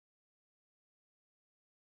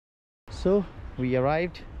So we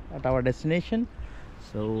arrived at our destination.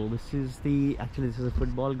 So this is a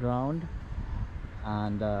football ground,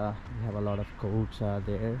 and we have a lot of courts are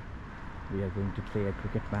there. We are going to play a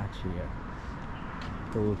cricket match here.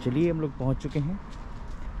 तो चलिए हम लोग पहुंच चुके हैं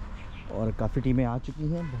और काफ़ी टीमें आ चुकी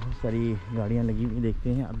हैं। बहुत सारी गाड़ियां लगी हुई देखते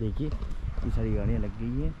हैं। आप देखिए ये सारी गाड़ियां लग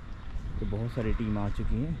गई हैं, तो बहुत सारी टीम आ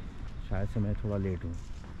चुकी हैं। शायद से मैं थोड़ा लेट हूँ।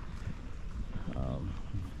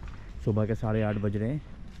 सुबह के 8:30 बज रहे हैं।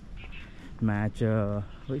 मैच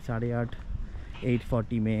वही 8:30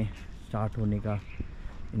 8:40 में स्टार्ट होने का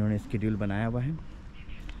इन्होंने स्केड्यूल बनाया हुआ है,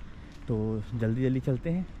 तो जल्दी जल्दी चलते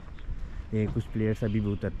हैं। ये कुछ प्लेयर्स अभी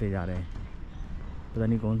भी उतरते जा रहे हैं, पता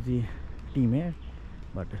नहीं कौन सी टीम है,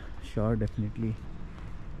 बट श्योर डेफिनेटली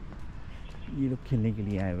ये लोग खेलने के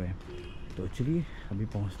लिए आए हुए हैं। तो चलिए अभी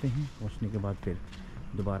पहुंचते हैं। पहुंचने के बाद फिर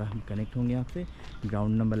दोबारा हम कनेक्ट होंगे आपसे।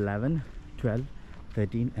 ग्राउंड नंबर 11, 12,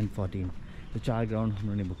 13 एंड 14, तो 4 ग्राउंड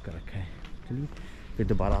उन्होंने बुक कर रखा है। चलिए फिर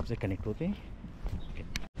दोबारा आपसे कनेक्ट होते हैं।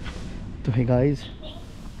 तो है गाइस,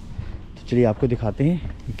 तो चलिए आपको दिखाते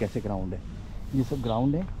हैं ये कैसे ग्राउंड है। ये सब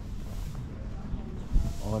ग्राउंड है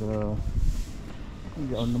और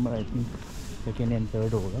ground number I think 2nd and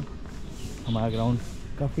 3rd होगा। हमारा ग्राउंड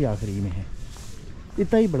काफ़ी आखिरी में है।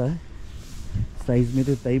 इतना ही बड़ा है, साइज़ में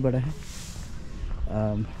तो इतना ही बड़ा है,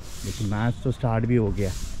 लेकिन मैच तो स्टार्ट भी हो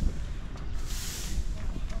गया।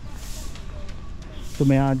 तो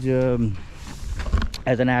मैं आज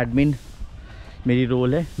एज एन एडमिन, मेरी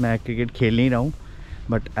रोल है, मैं क्रिकेट खेल नहीं रहा हूँ,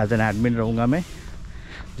 बट एज एन एडमिन रहूँगा मैं,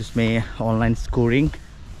 जिसमें ऑनलाइन स्कोरिंग,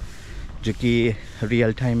 जो कि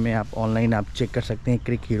रियल टाइम में आप ऑनलाइन आप चेक कर सकते हैं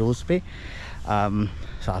क्रिक हीरोज़ पे,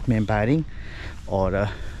 साथ में एम्पायरिंग और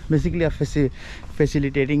बेसिकली आप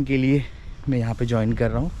फैसिलिटेटिंग के लिए मैं यहाँ पे ज्वाइन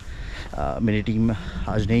कर रहा हूँ। मेरी टीम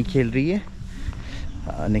आज नहीं खेल रही है,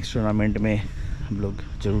 नेक्स्ट टूर्नामेंट में हम लोग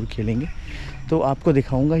ज़रूर खेलेंगे, तो आपको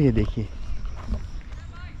दिखाऊंगा। ये देखिए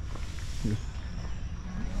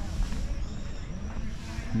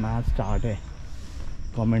मैच स्टार्ट है,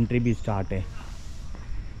 कमेंट्री भी स्टार्ट है,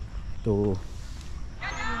 तो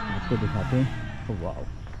आपको दिखाते हैं। वाह,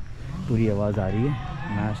 पूरी आवाज़ आ रही है,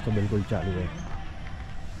 मैच तो बिल्कुल चालू है।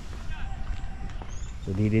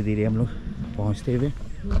 तो धीरे धीरे हम लोग पहुंचते हुए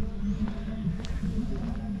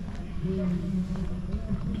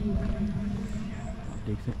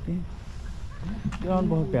देख सकते हैं ग्राउंड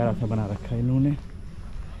बहुत प्यारा सा बना रखा है इन्होंने।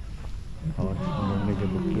 और हम लोगों ने जो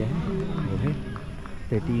बुक किया है वो है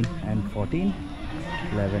 13 एंड 14,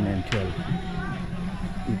 11 एंड 12।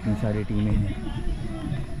 इतनी सारी टीमें हैं।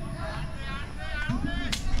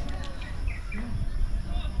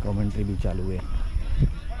 कमेंट्री भी चालू है।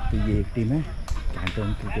 तो ये एक टीम है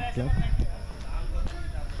कैंटन क्रिकेट क्लब।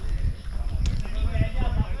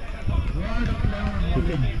 ठीक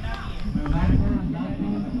है,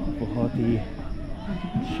 बहुत ही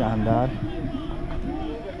शानदार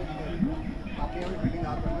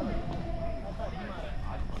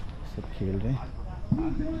सब खेल रहे हैं।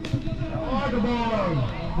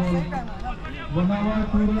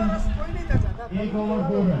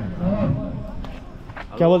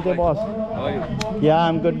 क्या बोलते हैं बॉस? या आई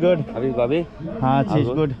एम गुड। अभी हाँ, शी इज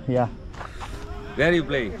गुड। या Where you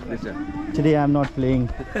play? Listen. today I am not playing.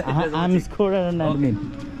 I'm scorer and admin.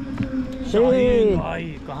 भाई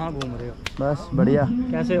कहाँ घूम रहे हो? बस बढ़िया।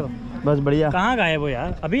 कैसे हो? बस बढ़िया। कहाँ गए हो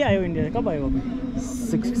यार? अभी आए हो इंडिया से? कब आए हो अभी?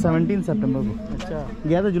 17 सितंबर को। अच्छा,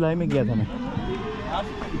 गया था, जुलाई में गया था मैं।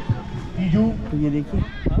 तो ये देखिए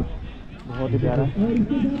बहुत ही प्यारा,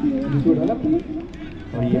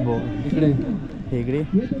 और ये हेगड़े,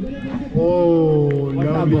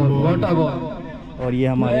 और ये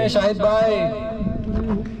हमारे शाहिद भाई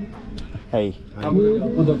है।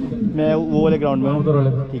 मैं वो वाले ग्राउंड में हूँ।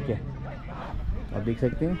 ठीक है, आप देख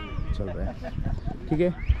सकते हैं चल रहा है। ठीक है,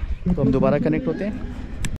 तो हम दोबारा कनेक्ट होते हैं।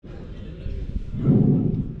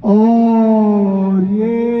 और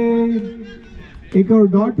ये एक और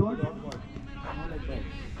dot,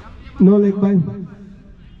 no leg bye.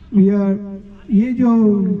 We are, ये जो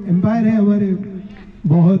एम्पायर है हमारे,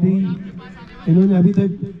 बहुत ही, इन्होंने अभी तक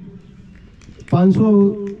 500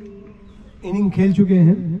 इनिंग खेल चुके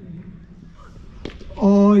हैं,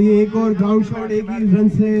 और ये एक और ग्राउंड शॉट एक ही रन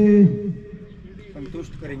से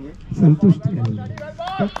संतुष्ट करेंगे।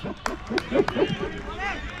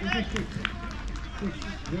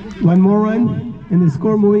 One more run and the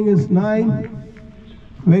score moving is 9.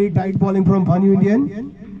 Very tight bowling from Panyu Indian.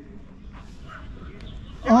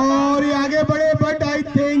 और ये आगे बढ़े, but I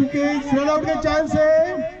think run out के चांस है,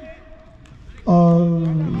 और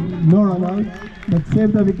no run out, but save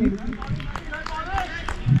the wicket.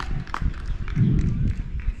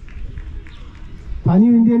 पानी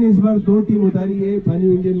इंडियन इस बार 2 टीम उतारी है,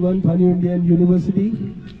 पानी इंडियन 1, पानी इंडियन यूनिवर्सिटी।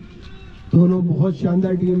 दोनों बहुत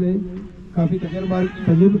शानदार टीम है, काफ़ी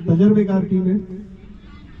तजर्बेकार टीम है।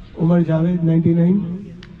 उमर जावेद 99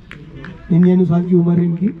 99 साल की उम्र है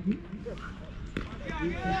इनकी।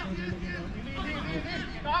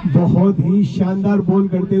 बहुत ही शानदार बॉल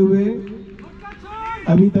करते हुए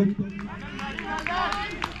अभी तक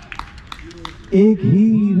एक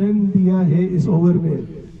ही रन दिया है इस ओवर में,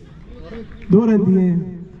 2 रन दिए हैं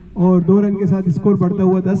और 2 रन के साथ स्कोर बढ़ता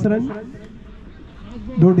हुआ 10 रन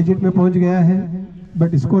 2 डिजिट में पहुंच गया है।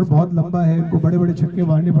 बट स्कोर बहुत लंबा है, इनको बड़े बड़े छक्के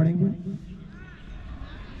मारने पड़ेंगे।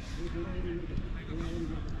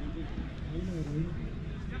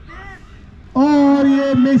 और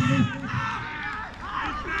ये मिस,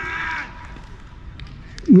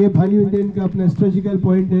 ये भानी इंडियन का अपना स्ट्रेटेजिकल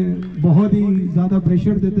पॉइंट है। बहुत ही ज्यादा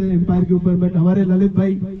प्रेशर देते हैं एम्पायर के ऊपर, बट हमारे ललित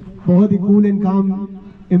भाई बहुत ही कूल एंड काम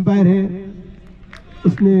एम्पायर है।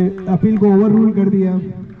 उसने अपील को ओवर रूल कर दिया।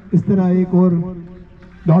 इस तरह एक और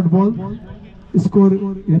डॉट बॉल, स्कोर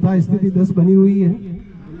यथास्थिति 10 बनी हुई है।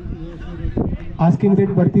 आस्किंग रेट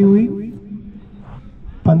बढ़ती हुई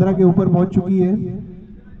 15 के ऊपर पहुंच चुकी है।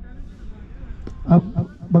 अब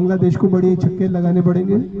बांग्लादेश को बड़े छक्के लगाने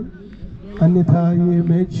पड़ेंगे, अन्यथा ये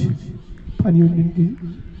मैच भानी इंडियन की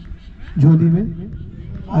झोली में।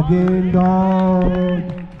 Again dot,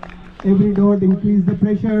 every dot increase the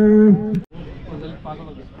pressure.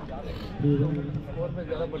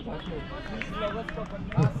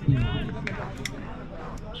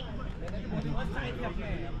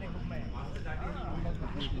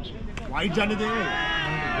 Wide जाने दे।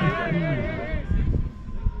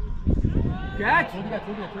 Catch!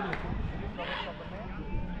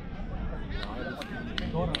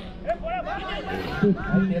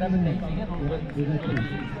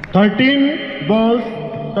 13 balls,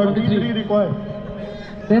 33 required.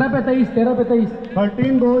 13 पे 23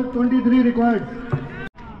 13 balls, 23 required.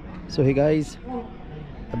 सो हे गाइस,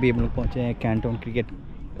 अभी हम लोग पहुँचे हैं Canton cricket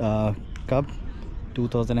cup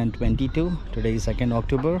 2022. Today is 2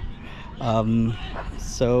 October.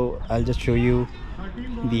 So I'll just show you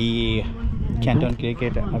the Canton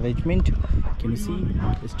Cricket arrangement. Can you see?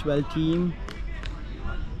 It's 12 team.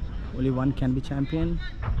 Only one can be champion.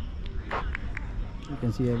 You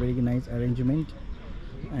can see a very nice arrangement,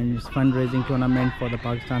 and it's fundraising tournament for the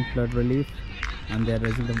Pakistan flood relief, and they are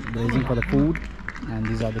raising for the food, and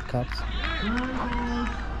these are the cups.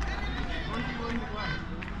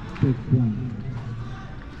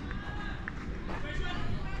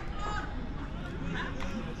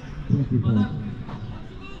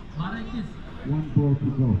 One ball to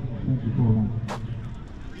go. 24 runs.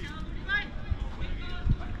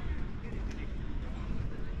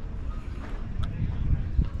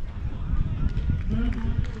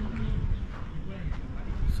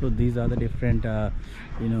 So these are the different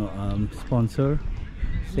sponsor.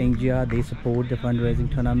 Sengjia, they support the fundraising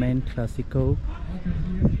tournament. Classico,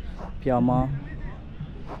 Pyama,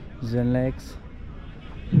 Zenlex,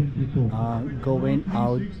 Going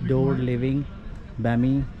Outdoor Living,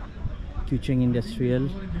 Bami, Kuching Industrial,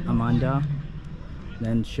 Amanda,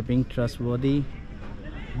 then Shipping Trustworthy,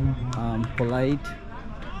 Polite,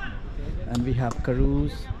 and we have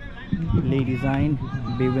Carouse, Lay Design,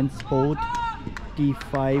 Bivin Sport,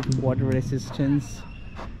 T5 Water Resistance,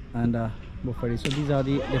 and Bufferi. So these are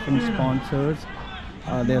the different sponsors.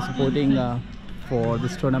 They are supporting for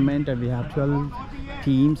this tournament, and we have 12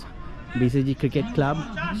 teams. BCG Cricket Club,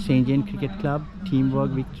 Shenzhen Cricket Club,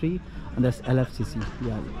 Teamwork Victory, and that's LFCC.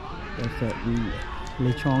 Yeah, that's the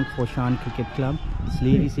Lechong Foshan Cricket Club. It's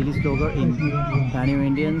Lady Silly Slogan in Panu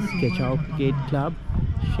Indians, Kechao Cricket Club,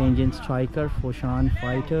 Shenzhen Striker, Foshan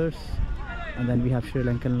Fighters, and then we have Sri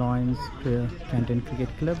Lankan Lions, Canton Cricket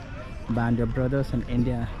Club, Band of Brothers, and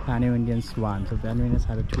India Panu Indian Swan. So Panu Indians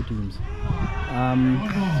have 2 teams.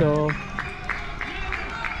 So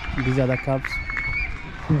these are the cups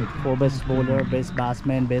for best bowler, best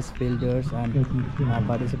batsman, best fielders, and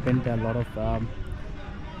participant. A lot of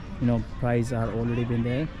prize are already been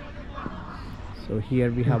there. So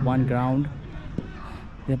here we have one ground.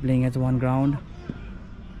 They're playing as one ground,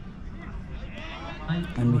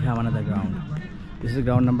 and we have another ground. This is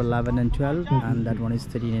ground number 11 and 12, and that one is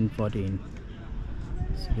 13 and 14.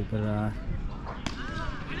 So people are.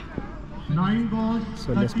 9 balls.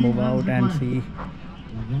 So let's move out and see.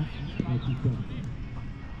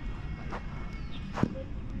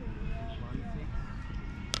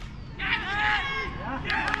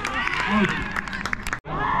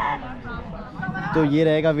 तो ये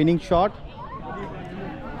रहेगा winning shot.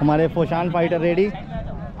 हमारे Foshan fighter ready.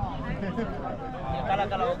 काला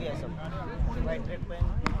काला हो गया सब। White red pen.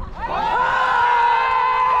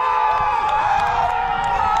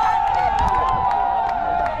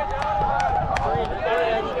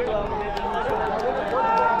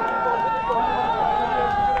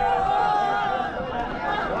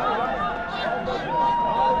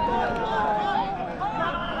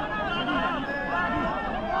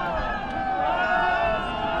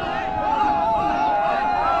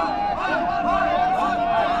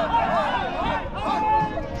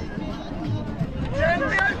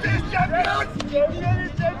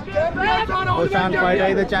 Foshan fighter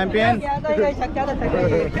is the champion.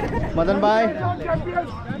 Madan bhai,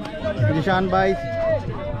 Jishan bhai.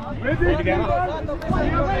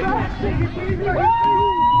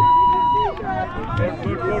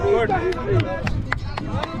 Good.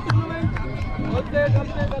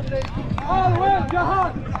 Always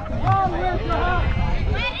Jahan.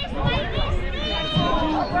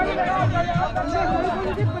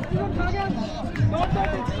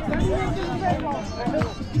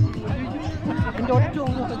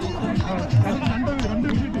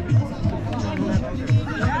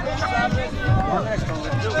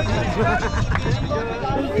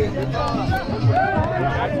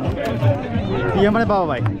 ये हमारे बाबा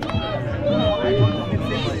भाई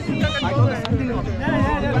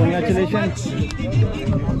Congratulations.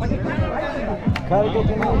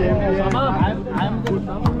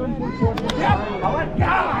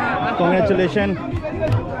 Congratulations.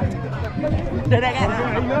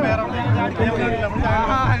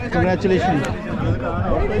 Congratulations.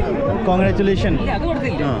 Congratulations.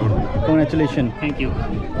 Congratulations. Thank you.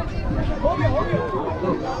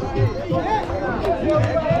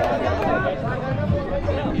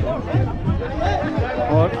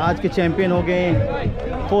 और आज के चैंपियन हो गए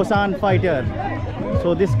फोसान fighter.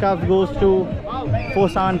 So this cup goes to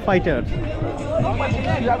फोसान fighter.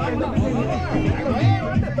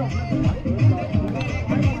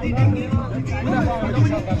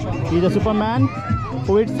 He is a Superman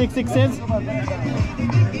who hit 6 sixes.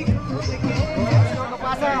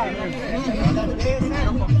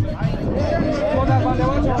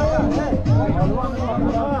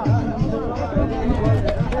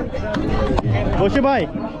 Foshan bhai,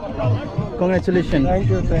 congratulations. Thank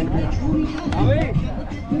you.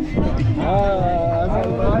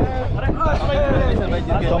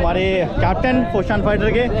 तो हमारे कैप्टन फोशान फाइटर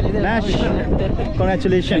के नैश,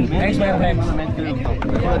 कॉन्ग्रेचुलेशन.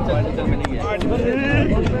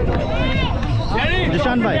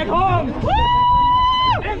 जिशान भाई,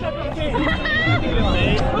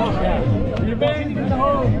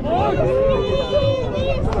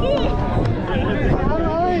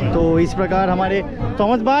 तो इस प्रकार हमारे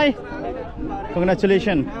थॉमस भाई,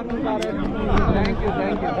 कॉन्ग्रेचुलेशन.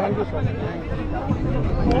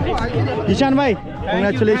 जिशान भाई,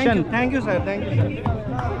 कॉन्ग्रेचुलेशन. Thank you sir.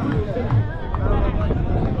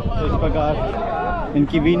 तो इस प्रकार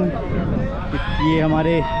इनकी विन, ये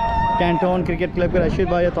हमारे कैंटन क्रिकेट क्लब के रशीद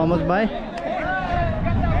भाई और थॉमस भाई.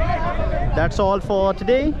 That's all for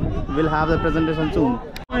today. We'll have the presentation soon.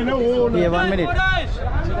 Yeah, 1 minute.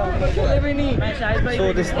 So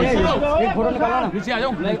this is एक फोटो निकालना ना. नीचे आ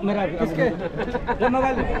जाओ. मेरा किसके?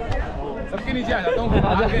 मोबाइल सबके नीचे आ जाता हूँ.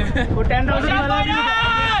 वो 10,000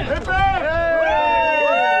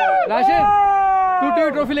 राशिद, टूटी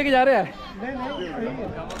हुई ट्रॉफी लेके जा रहे हैं.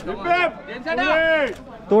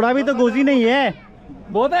 तोड़ा भी तो गोजी नहीं है.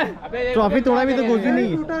 बहुत है. ट्रॉफी तोड़ा भी तो गोजी नहीं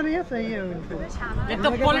है. टूटा नहीं है, सही है. ये तो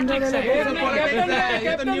पॉलिटिक्स है.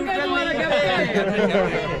 ये तो न्यूट्रल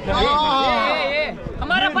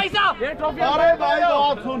हमारा पैसा. अरे भाई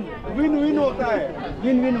बात सुन, विन होता है.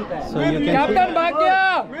 So you can कैप्टन भाग गया.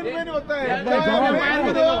 विन होता है.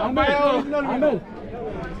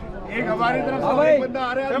 एक हमारी तरफ से एक बंदा आ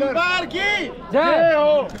रहा है. अंपायर की जय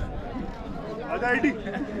हो. आजा आईडी.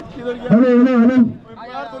 हेलो.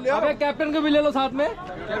 अबे कैप्टन को भी ले लो साथ में.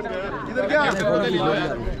 किधर गया?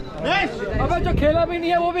 अबे जो खेला भी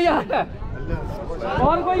नहीं है वो भी यहाँ है.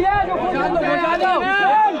 और कोई है जो खेला नहीं लाएगा.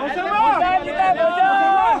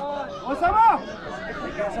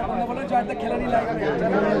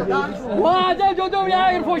 वो आ जाओ जो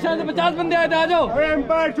यहाँ फोशान से 50 बंदे आए थे. आ जाओ.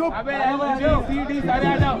 एम्पायर चुप.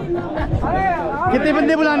 कितने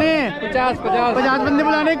बंदे बुलाने हैं? 50 बंदे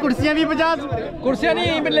बुलाने. कुर्सियां भी 50. कुर्सियाँ नहीं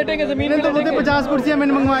यहीं पे लेटेंगे जमीन तो बोलते 50 कुर्सियां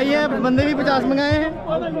मैंने मंगवाई है, बंदे भी 50 मंगाए हैं.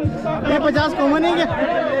 ये 50 कॉमन है क्या?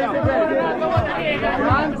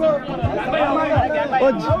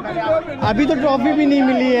 अभी तो ट्रॉफी भी नहीं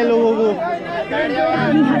मिली है लोगों को.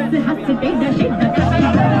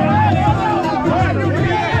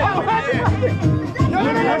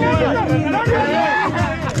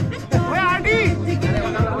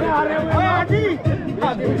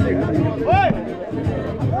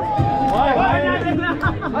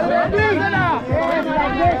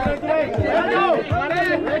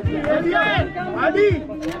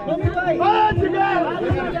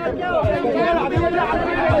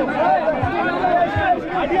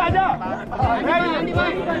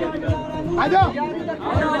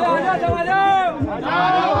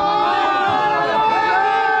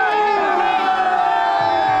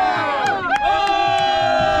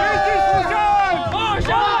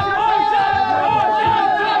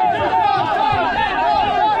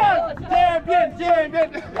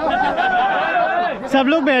 सब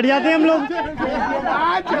लोग बैठ जाते हैं हम लोग।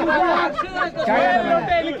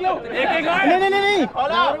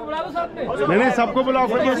 नहीं सबको बुलाओ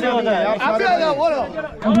फिर कैसे होता है यार।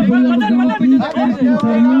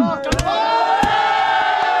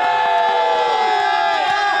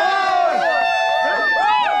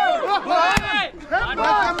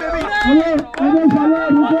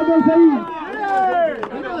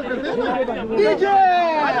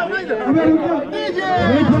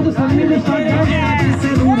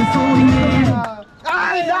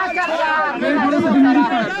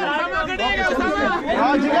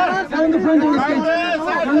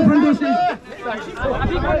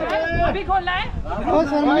 अभी खोल रहा है।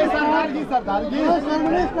 सरदार जी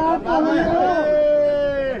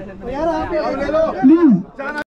प्लीज